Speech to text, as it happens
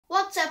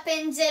What's up,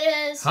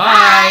 NZers?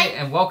 Hi,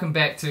 and welcome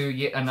back to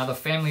yet another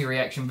family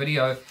reaction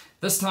video.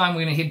 This time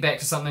we're going to head back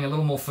to something a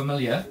little more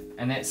familiar,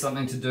 and that's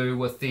something to do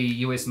with the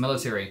US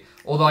military.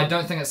 Although I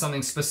don't think it's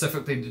something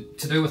specifically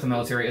to do with the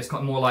military, it's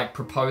more like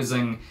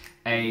proposing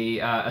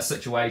a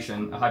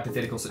situation, a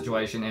hypothetical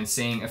situation, and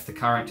seeing if the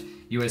current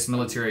US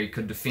military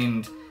could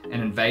defend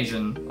an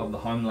invasion of the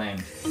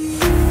homeland.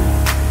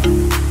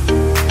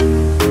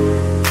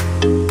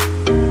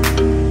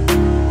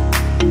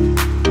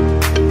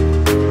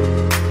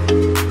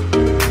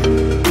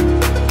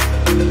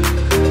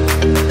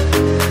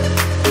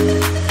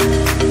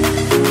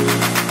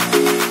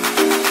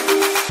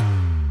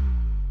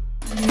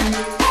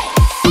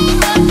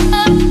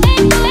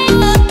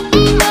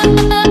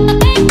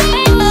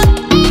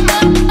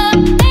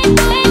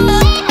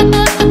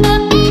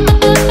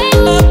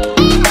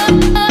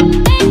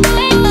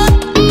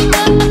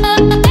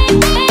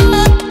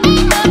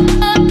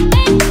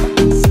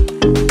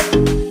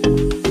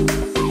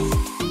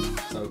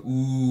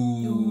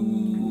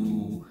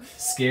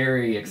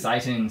 Scary,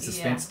 exciting,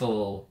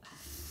 suspenseful.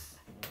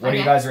 What do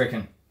you guys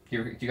reckon?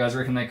 Do you guys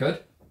reckon they could?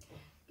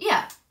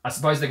 Yeah. I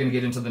suppose they're going to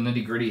get into the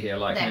nitty-gritty here,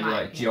 like They maybe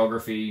might, like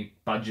geography,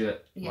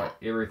 budget, Yeah. like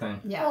everything.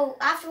 Yeah. Well,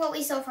 after what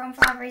we saw from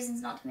 5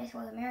 Reasons Not to Mess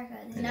with America,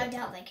 there's no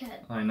doubt they could.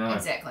 I know.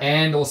 Exactly.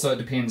 And also it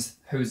depends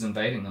who's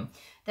invading them.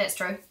 That's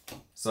true.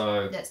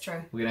 So That's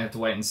true. we're going to have to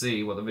wait and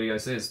see what the video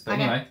says. But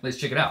Okay. anyway, let's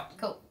check it out.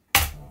 Cool.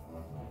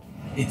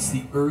 It's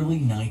the early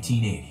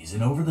 1980s,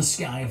 and over the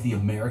sky of the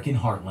American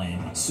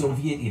heartland,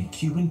 Soviet and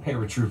Cuban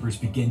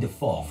paratroopers begin to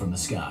fall from the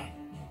sky.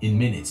 In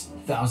minutes,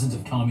 thousands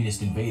of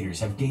communist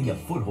invaders have gained a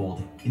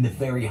foothold in the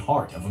very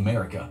heart of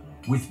America.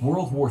 With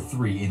World War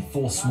III in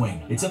full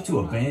swing, it's up to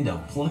a band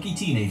of plucky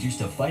teenagers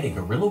to fight a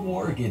guerrilla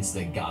war against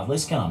the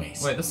godless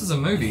commies. Wait, this is a If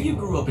movie. you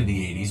grew up in the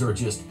 80s or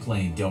just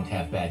plain don't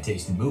have bad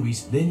taste in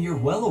movies, then you're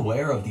well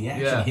aware of the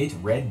action Yeah. hit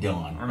Red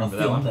Dawn, I a remember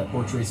that film one. that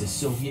portrays a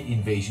Soviet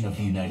invasion of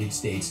the United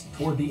States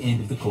toward the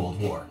end of the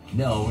Cold War.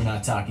 No, we're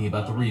not talking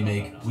about the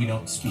remake. We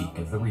don't speak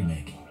of the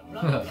remake.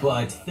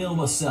 But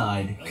film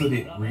aside, could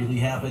it really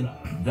happen?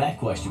 That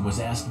question was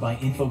asked by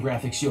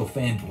infographic show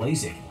fan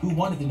Blazik, who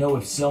wanted to know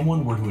if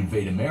someone were to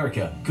invade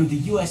America, could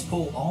the US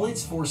pull all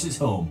its forces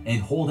home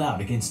and hold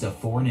out against a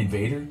foreign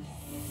invader?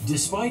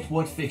 Despite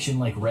what fiction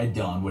like Red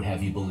Dawn would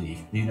have you believe,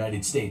 the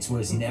United States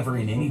was never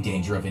in any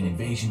danger of an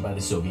invasion by the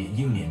Soviet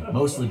Union,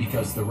 mostly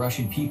because the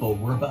Russian people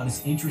were about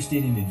as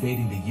interested in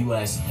invading the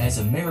US as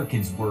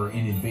Americans were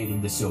in invading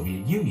the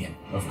Soviet Union.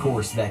 Of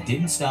course, that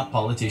didn't stop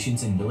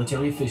politicians and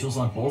military officials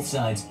on both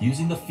sides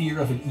using the fear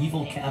of an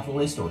evil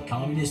capitalist or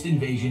communist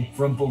invasion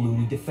from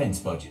ballooning defense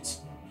budgets.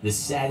 The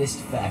saddest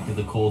fact of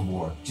the Cold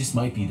War just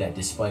might be that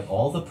despite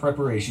all the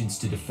preparations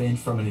to defend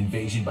from an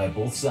invasion by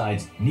both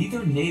sides,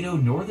 neither NATO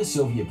nor the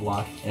Soviet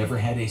bloc ever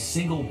had a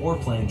single war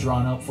plan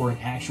drawn up for an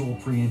actual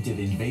preemptive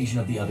invasion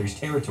of the other's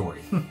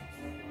territory.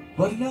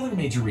 But another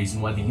major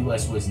reason why the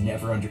US was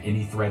never under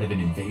any threat of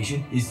an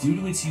invasion is due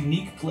to its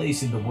unique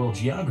place in the world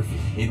geography.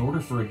 In order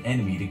for an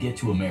enemy to get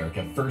to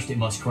America, first it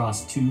must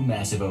cross two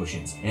massive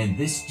oceans, and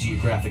this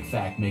geographic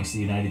fact makes the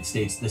United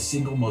States the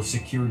single most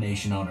secure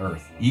nation on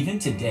Earth. Even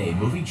today,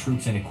 moving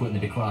troops and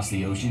equipment across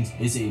the oceans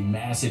is a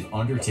massive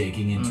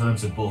undertaking in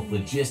terms of both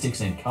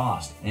logistics and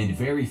cost, and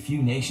very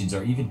few nations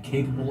are even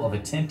capable of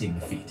attempting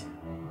the feat.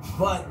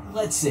 But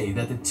let's say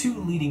that the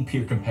two leading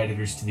peer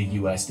competitors to the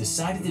US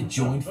decided to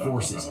join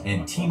forces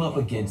and team up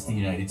against the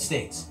United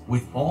States.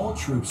 With all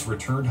troops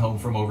returned home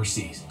from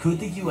overseas, could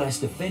the US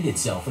defend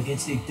itself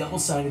against a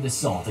double-sided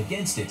assault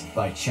against it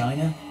by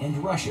China and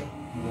Russia?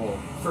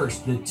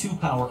 First, the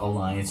two-power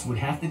alliance would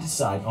have to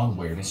decide on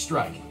where to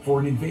strike. For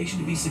an invasion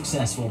to be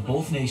successful,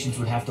 both nations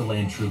would have to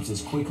land troops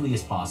as quickly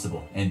as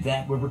possible, and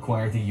that would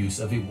require the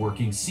use of a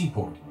working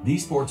seaport.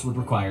 These ports would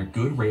require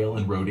good rail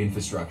and road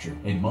infrastructure,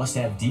 and must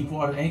have deep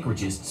water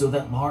anchorages so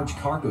that large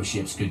cargo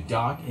ships could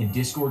dock and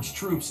disgorge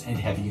troops and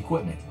heavy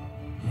equipment.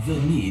 The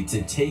need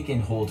to take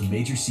and hold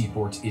major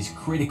seaports is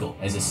critical,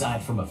 as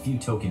aside from a few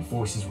token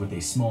forces with a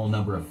small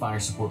number of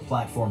fire support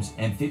platforms,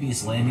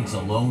 amphibious landings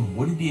alone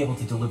wouldn't be able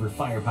to deliver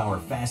firepower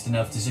fast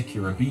enough to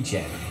secure a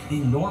beachhead.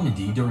 In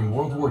Normandy during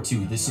World War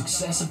II, the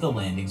success of the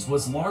landings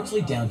was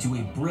largely down to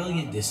a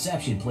brilliant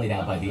deception played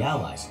out by the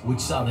Allies, which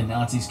saw the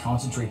Nazis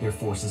concentrate their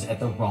forces at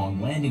the wrong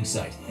landing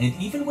site. And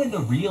even when the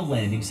real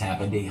landings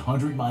happened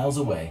 100 miles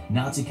away,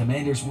 Nazi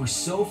commanders were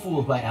so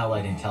fooled by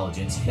Allied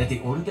intelligence that they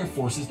ordered their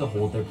forces to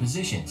hold their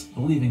positions,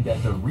 believing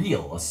that the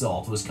real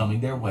assault was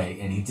coming their way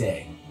any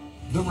day.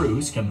 The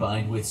ruse,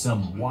 combined with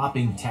some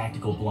whopping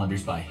tactical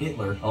blunders by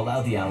Hitler,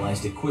 allowed the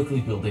Allies to quickly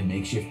build a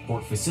makeshift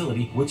port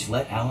facility which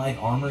let Allied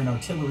armor and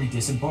artillery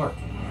disembark.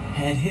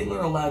 Had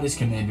Hitler allowed his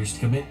commanders to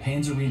commit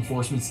panzer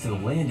reinforcements to the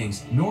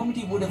landings,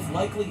 Normandy would have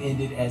likely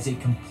ended as a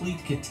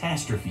complete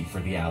catastrophe for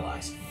the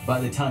Allies. By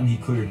the time he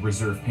cleared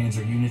reserve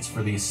panzer units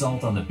for the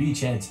assault on the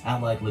beachheads,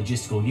 Allied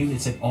logistical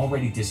units had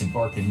already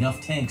disembarked enough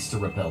tanks to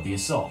repel the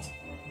assault.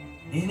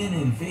 In an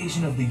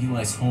invasion of the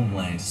US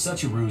homeland,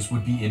 such a ruse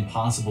would be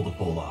impossible to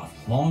pull off.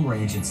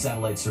 Long-range and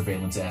satellite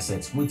surveillance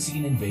assets would see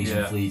an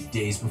invasion fleet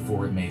days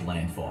before it made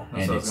landfall,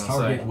 and its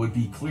target would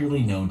be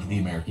clearly known to the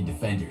American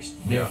defenders.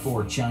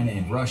 Therefore, China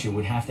and Russia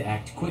would have to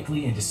act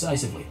quickly and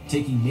decisively,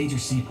 taking major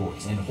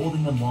seaports and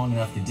holding them long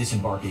enough to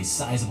disembark a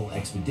sizable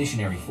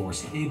expeditionary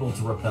force able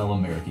to repel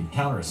American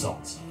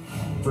counter-assaults.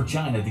 For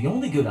China, the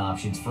only good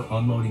options for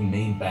unloading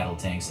main battle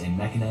tanks and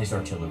mechanized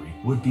artillery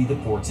would be the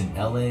ports in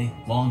LA,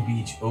 Long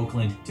Beach,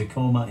 Oakland,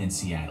 Tacoma, and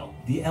Seattle.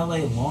 The LA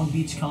Long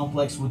Beach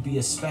complex would be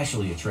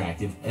especially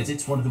attractive as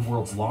it's one of the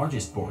world's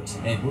largest ports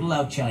and would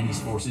allow Chinese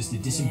forces to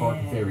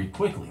disembark very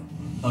quickly.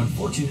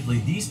 Unfortunately,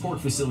 these port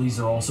facilities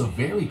are also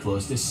very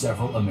close to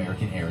several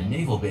American air and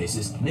naval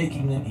bases,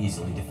 making them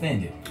easily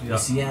defended. The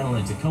Seattle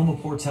and Tacoma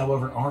ports,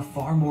 however, are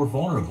far more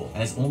vulnerable,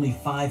 as only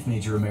 5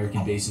 major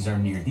American bases are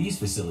near these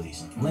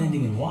facilities.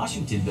 Landing in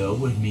Washington, though,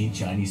 would mean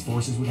Chinese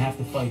forces would have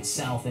to fight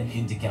south and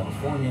into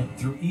California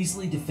through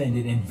easily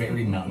defended and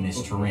very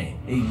mountainous terrain,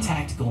 a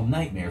tactical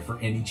nightmare for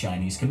any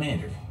Chinese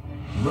commander.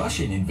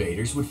 Russian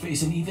invaders would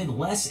face an even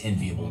less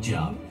enviable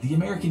job. The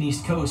American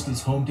East Coast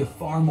is home to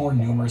far more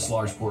numerous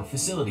large port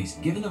facilities,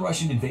 giving the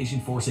Russian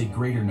invasion force a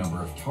greater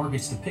number of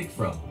targets to pick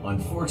from.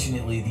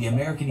 Unfortunately, the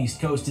American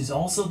East Coast is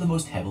also the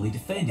most heavily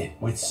defended,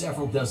 with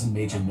several dozen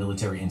major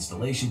military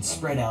installations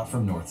spread out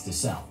from north to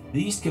south.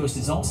 The East Coast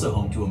is also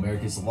home to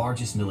America's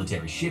largest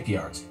military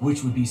shipyards,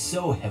 which would be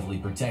so heavily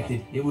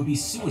protected it would be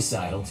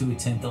suicidal to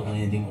attempt a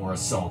landing or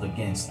assault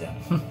against them.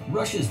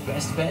 Russia's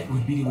best bet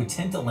would be to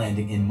attempt a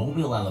landing in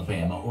Mobile,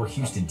 Alabama, or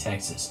Houston,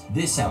 Texas.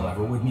 This,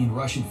 however, would mean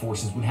Russian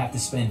forces would have to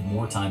spend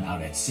more time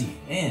out at sea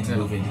and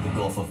move into the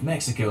Gulf of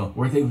Mexico,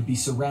 where they would be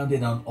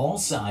surrounded on all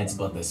sides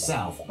but the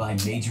south by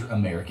major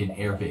American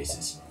air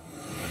bases.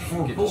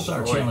 For both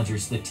our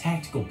challengers, the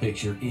tactical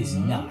picture is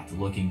not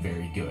looking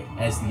very good,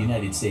 as the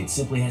United States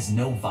simply has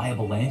no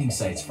viable landing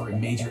sites for a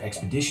major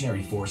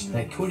expeditionary force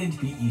that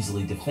couldn't be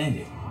easily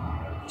defended.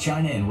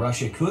 China and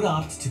Russia could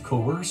opt to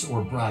coerce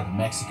or bribe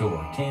Mexico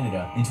or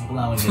Canada into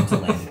allowing them to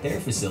land at their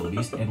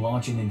facilities and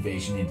launch an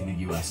invasion into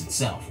the US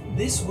itself.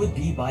 This would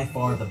be by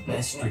far the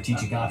best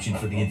strategic option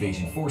for the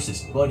invasion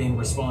forces, but in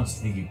response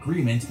to the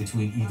agreement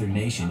between either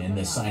nation and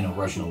the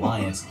Sino-Russian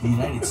alliance, the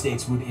United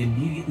States would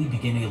immediately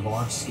begin a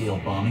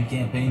large-scale bombing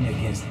campaign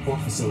against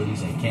port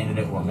facilities in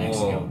Canada or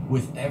Mexico,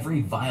 with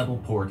every viable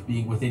port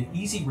being within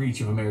easy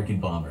reach of American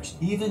bombers.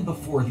 Even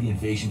before the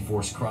invasion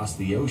force crossed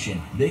the ocean,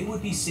 they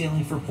would be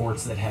sailing for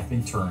ports that have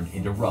been turned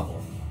into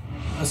rubble.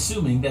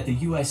 Assuming that the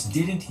US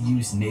didn't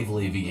use naval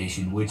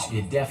aviation, which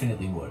it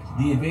definitely would,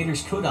 the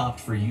invaders could opt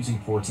for using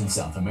ports in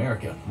South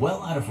America,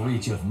 well out of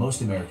reach of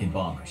most American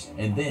bombers,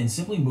 and then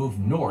simply move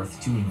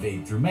north to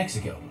invade through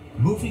Mexico.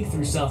 Moving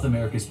through South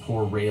America's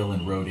poor rail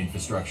and road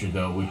infrastructure,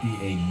 though, would be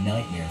a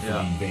nightmare for the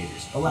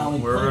invaders,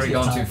 allowing plenty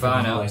of time for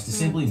the US to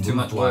simply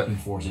move blocking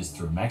forces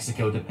through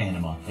Mexico to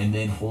Panama and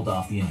then hold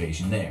off the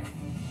invasion there.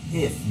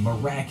 If,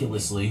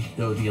 miraculously,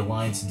 though the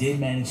Alliance did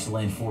manage to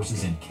land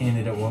forces in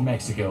Canada or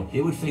Mexico,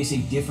 it would face a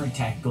different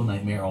tactical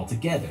nightmare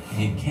altogether.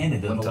 In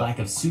Canada, the lack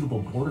of suitable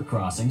border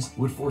crossings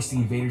would force the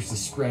invaders to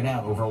spread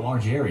out over a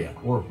large area,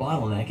 or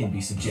bottleneck and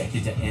be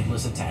subjected to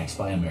endless attacks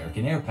by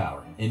American air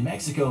power. In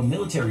Mexico,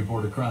 military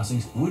border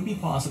crossings would be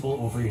possible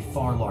over a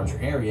far larger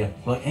area,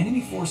 but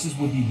enemy forces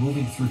would be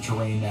moving through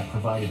terrain that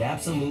provided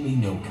absolutely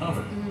no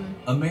cover.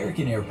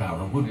 American air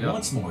power would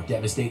once more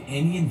devastate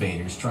any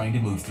invaders trying to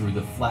move through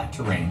the flat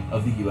terrain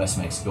of the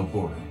US-Mexico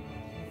border.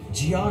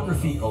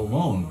 Geography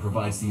alone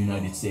provides the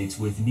United States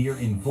with near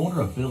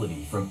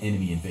invulnerability from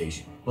enemy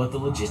invasion, but the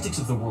logistics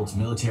of the world's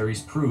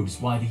militaries proves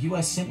why the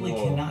US simply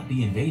cannot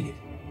be invaded.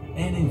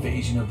 An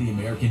invasion of the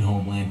American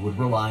homeland would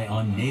rely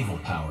on naval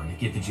power to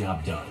get the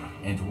job done.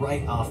 And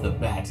right off the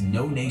bat,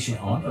 no nation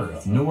on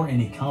Earth, nor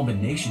any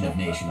combination of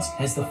nations,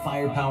 has the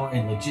firepower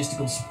and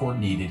logistical support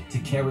needed to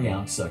carry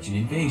out such an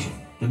invasion.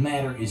 The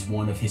matter is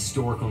one of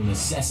historical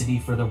necessity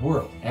for the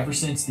world. Ever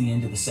since the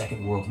end of the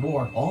Second World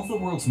War, all of the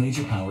world's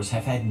major powers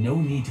have had no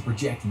need to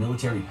project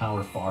military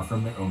power far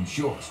from their own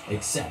shores,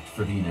 except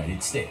for the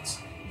United States.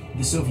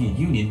 The Soviet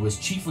Union was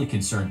chiefly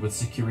concerned with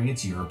securing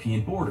its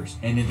European borders,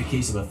 and in the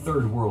case of a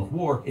Third World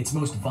War, its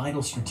most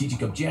vital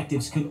strategic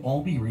objectives could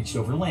all be reached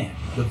over land.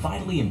 The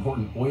vitally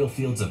important oil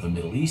fields of the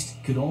Middle East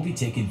could all be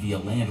taken via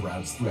land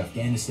routes through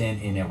Afghanistan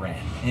and Iran,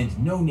 and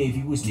no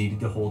navy was needed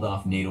to hold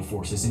off NATO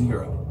forces in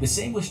Europe. The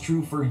same was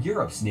true for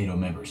Europe's NATO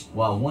members.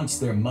 While once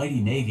their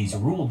mighty navies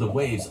ruled the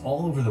waves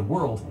all over the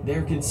world,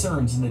 their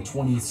concerns in the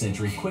 20th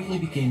century quickly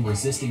became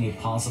resisting a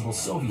possible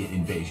Soviet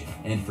invasion,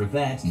 and for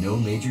that, no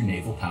major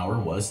naval power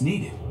was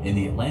needed. In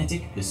the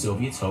Atlantic, the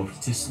Soviets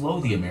hoped to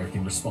slow the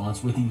American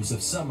response with the use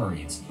of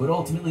submarines, but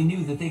ultimately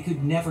knew that they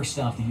could never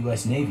stop the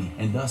US Navy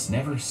and thus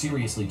never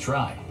seriously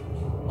tried.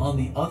 On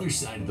the other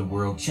side of the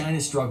world, China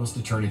struggles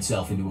to turn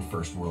itself into a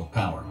first world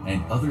power,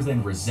 and other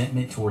than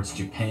resentment towards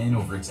Japan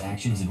over its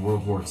actions in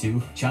World War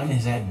II, China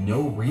has had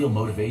no real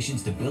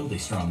motivations to build a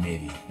strong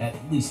navy, at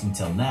least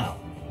until now.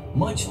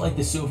 Much like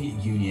the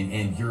Soviet Union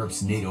and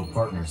Europe's NATO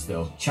partners,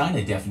 though,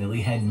 China definitely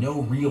had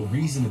no real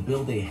reason to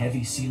build a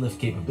heavy sea lift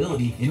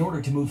capability in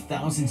order to move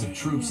thousands of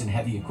troops and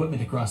heavy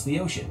equipment across the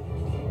ocean.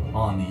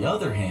 On the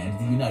other hand,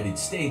 the United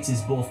States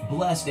is both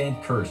blessed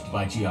and cursed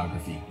by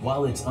geography.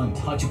 While it's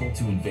untouchable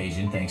to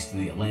invasion thanks to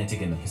the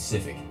Atlantic and the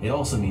Pacific, it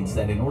also means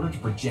that in order to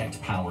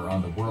project power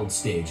on the world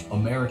stage,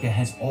 America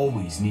has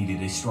always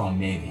needed a strong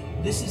navy.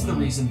 This is the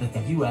reason that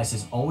the US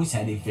has always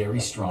had a very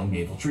strong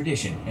naval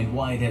tradition, and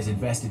why it has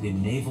invested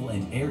in naval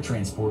and air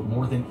transport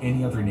more than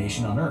any other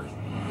nation on Earth.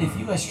 If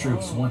US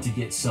troops want to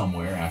get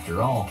somewhere,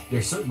 after all,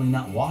 they're certainly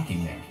not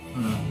walking there.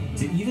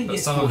 To even But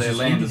get some of their forces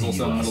land into is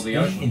the also in the US, middle of the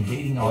any ocean.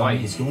 invading Right.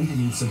 army is going to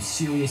need some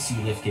serious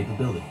sea lift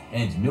capability,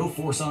 and no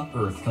force on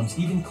Earth comes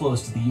even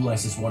close to the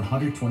US's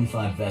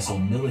 125-vessel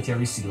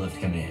military sea lift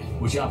command,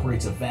 which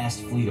operates a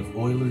vast fleet of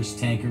oilers,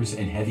 tankers,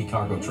 and heavy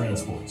cargo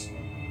transports.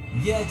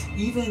 Yet,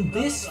 even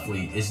this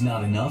fleet is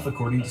not enough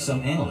according to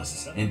some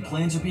analysts, and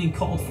plans are being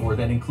called for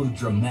that include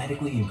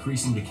dramatically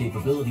increasing the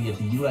capability of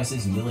the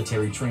US's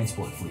military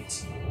transport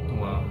fleets.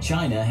 Wow.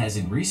 China has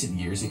in recent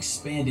years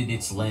expanded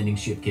its landing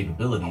ship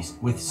capabilities,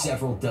 with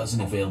several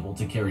dozen available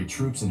to carry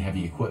troops and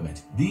heavy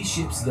equipment. These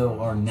ships, though,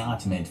 are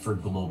not meant for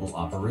global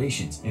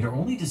operations, and are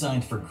only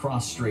designed for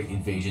cross-strait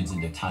invasions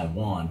into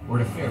Taiwan, or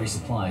to ferry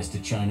supplies to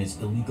China's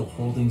illegal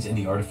holdings in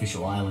the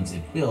artificial islands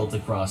it built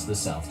across the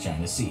South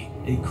China Sea.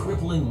 A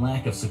crippling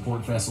lack of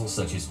support vessels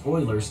such as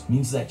oilers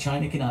means that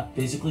China cannot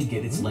physically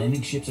get its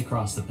landing ships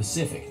across the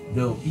Pacific,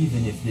 though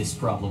even if this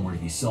problem were to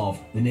be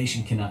solved, the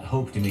nation cannot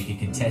hope to make a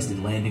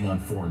contested landing on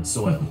foreign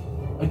soil.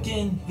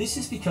 Again, this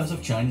is because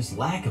of China's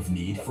lack of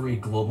need for a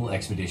global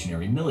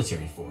expeditionary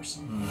military force.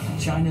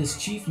 China's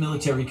chief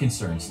military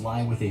concerns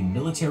lie with a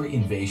military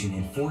invasion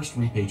and forced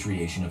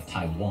repatriation of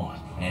Taiwan,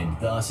 and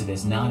thus it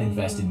has not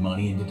invested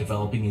money into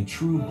developing a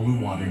true blue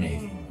water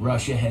navy.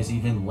 Russia has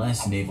even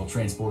less naval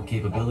transport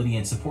capability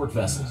and support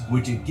vessels,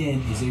 which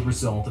again is a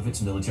result of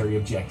its military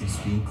objectives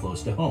being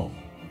close to home.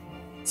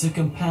 To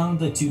compound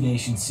the two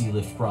nations' sea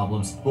lift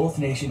problems, both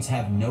nations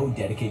have no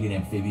dedicated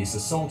amphibious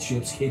assault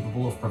ships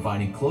capable of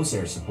providing close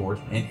air support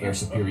and air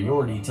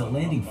superiority to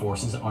landing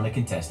forces on a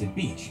contested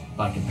beach.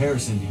 By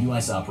comparison, the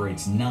US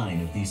operates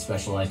 9 of these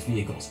specialized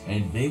vehicles,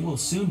 and they will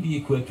soon be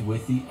equipped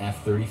with the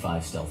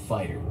F-35 stealth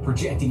fighter.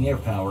 Projecting air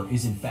power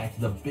is in fact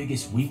the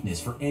biggest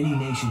weakness for any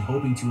nation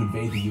hoping to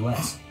invade the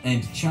US,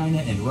 and China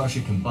and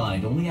Russia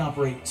combined only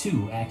operate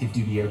 2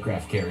 active-duty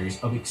aircraft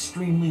carriers of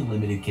extremely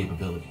limited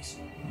capabilities.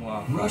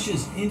 Wow.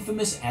 Russia's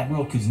infamous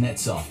Admiral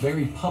Kuznetsov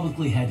very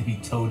publicly had to be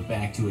towed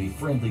back to a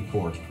friendly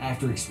port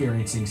after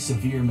experiencing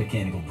severe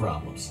mechanical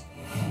problems.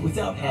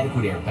 Without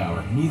adequate air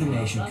power, neither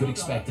nation could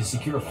expect to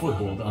secure a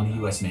foothold on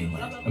the US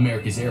mainland.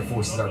 America's air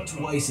forces are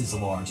twice as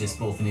large as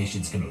both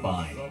nations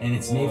combined, and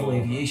its naval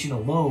aviation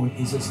alone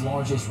is as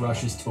large as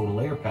Russia's total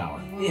air power.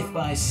 If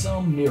by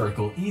some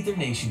miracle either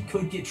nation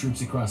could get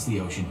troops across the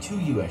ocean to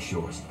US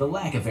shores, the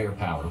lack of air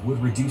power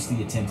would reduce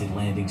the attempted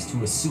landings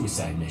to a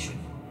suicide mission.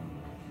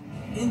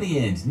 In the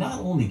end, not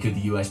only could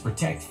the US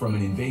protect from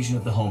an invasion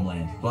of the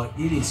homeland, but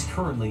it is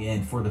currently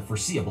and for the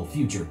foreseeable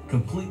future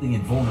completely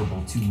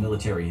invulnerable to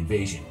military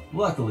invasion.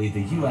 Luckily,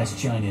 the US,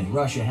 China, and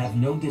Russia have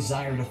no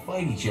desire to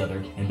fight each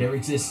other, and there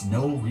exists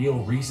no real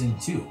reason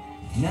to.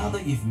 Now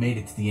that you've made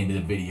it to the end of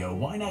the video,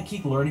 why not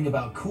keep learning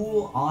about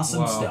cool,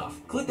 awesome stuff?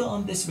 Click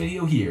on this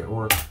video here,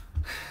 or...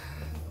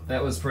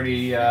 That was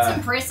pretty, It's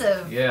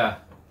impressive. yeah,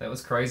 that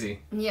was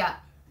crazy. Yeah.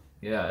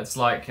 Yeah, it's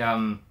like,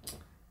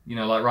 you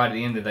know, like right at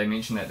the end there, they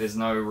mentioned that there's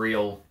no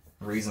real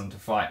reason to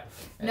fight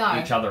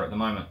each other at the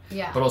moment.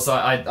 Yeah. But also,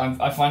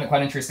 I find it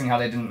quite interesting how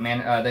they didn't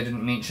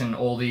mention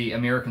all the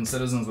American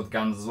citizens with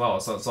guns as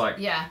well. So it's like,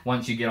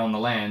 once you get on the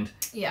land,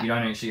 you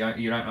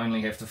don't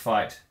only have to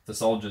fight the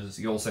soldiers,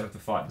 you also have to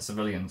fight the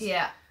civilians.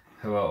 Yeah.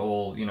 Who are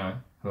all, you know,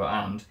 who are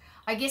armed.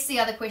 I guess the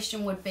other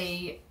question would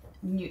be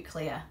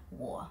nuclear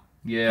war.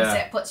 Yeah. Because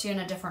that puts you in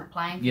a different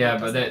plane field. Yeah,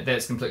 but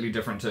that's completely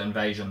different to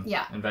invasion.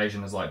 Yeah.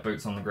 Invasion is like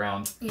boots on the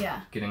ground.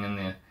 Yeah. Getting in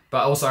there.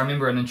 But also, I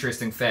remember an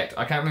interesting fact.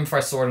 I can't remember if I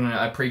saw it in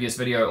a previous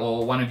video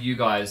or one of you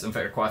guys. In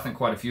fact, I think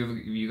quite a few of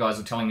you guys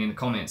were telling me in the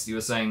comments. You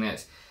were saying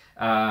that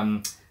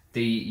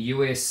the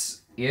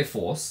US Air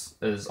Force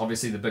is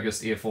obviously the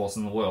biggest air force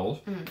in the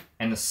world,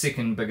 and the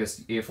second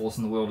biggest air force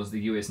in the world is the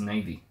US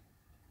Navy.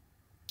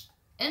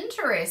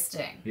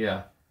 Interesting.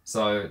 Yeah.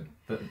 So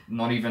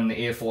not even the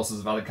air forces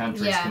of other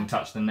countries can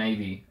touch the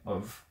Navy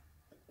of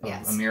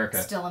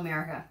America. Still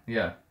America.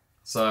 Yeah.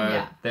 So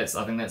I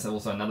think that's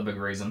also another big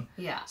reason.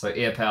 Yeah. So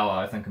air power,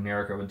 I think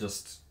America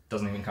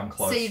doesn't even come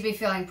close. So you'd be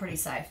feeling pretty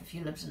safe if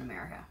you lived in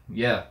America.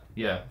 Yeah,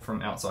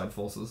 from outside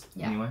forces.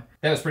 Anyway,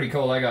 that was pretty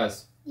cool,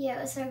 guys. Yeah,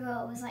 it was so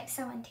cool. It was like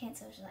so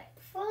intense. It was like,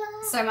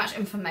 what? So much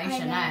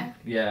information, eh?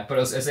 Yeah, but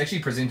it's actually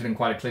presented in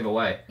quite a clever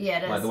way. Yeah,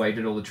 it is. Like the way he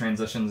did all the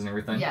transitions and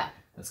everything. Yeah.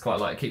 It's quite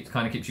like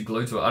kind of keeps you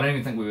glued to it. I don't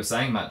even think we were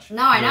saying much.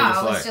 No, I know.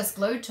 I was just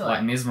glued to it.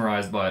 Like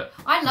mesmerized by it.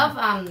 I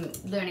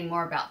love learning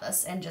more about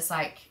this and just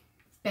like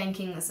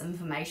banking this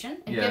information.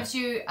 It gives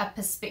you a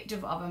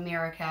perspective of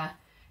America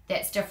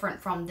that's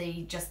different from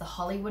just the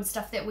Hollywood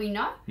stuff that we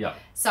know. Yeah.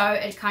 So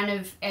it kind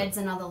of adds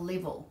another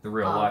level. The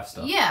real life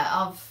stuff.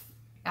 Yeah, of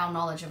our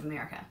knowledge of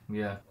America.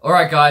 Yeah.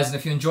 Alright guys, and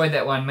if you enjoyed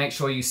that one, make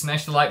sure you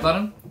smash the like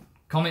button,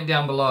 comment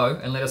down below,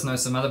 and let us know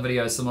some other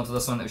videos similar to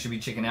this one that we should be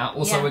checking out.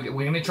 Also, we're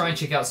going to try and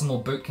check out some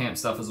more boot camp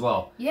stuff as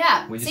well.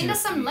 Yeah, send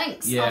us some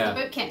links of the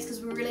boot camps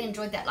because we really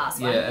enjoyed that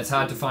last one. Yeah, it's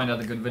hard to find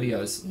other good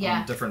videos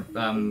on different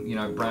you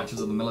know, branches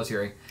of the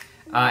military.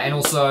 And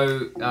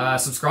also,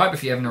 subscribe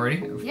if you haven't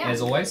already,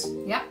 as always.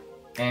 Yeah.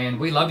 And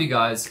we love you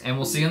guys, and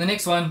we'll see you in the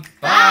next one.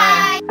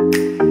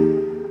 Bye!